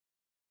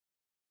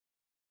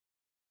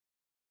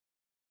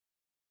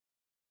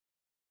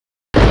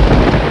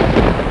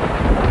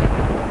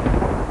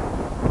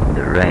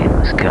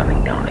was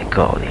coming down like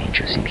all the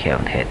angels in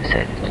heaven had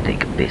decided to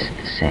take a piss at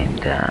the same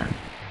time.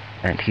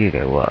 And here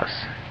I was,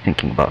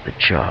 thinking about the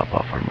job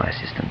offer my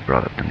assistant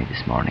brought up to me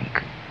this morning.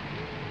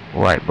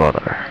 Why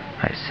bother,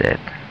 I said.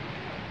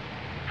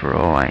 For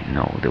all I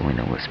know, the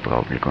winner was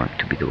probably going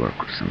to be the work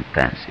of some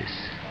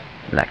pansies,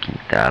 lacking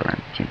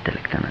talent,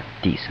 intellect, and a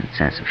decent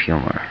sense of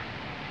humor.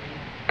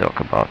 Talk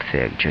about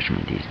fair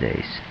judgment these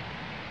days.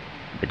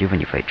 But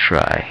even if I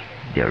try,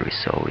 there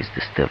is always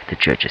the stuff the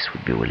judges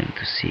would be willing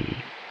to see.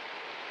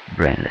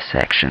 Brainless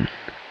action,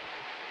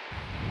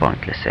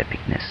 pointless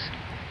epicness,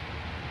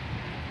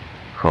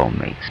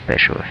 homemade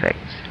special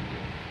effects,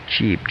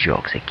 cheap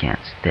jokes I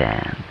can't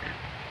stand,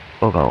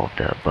 or all of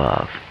the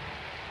above.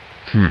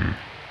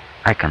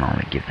 I can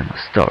only give them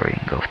a story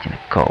engulfed in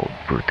a cold,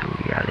 brutal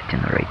reality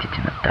narrated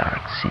in a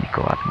dark,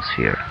 cynical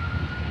atmosphere.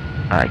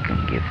 I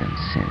can give them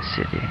Sin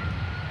City,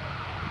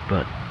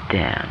 but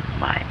damn,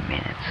 my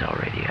minute's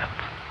already up.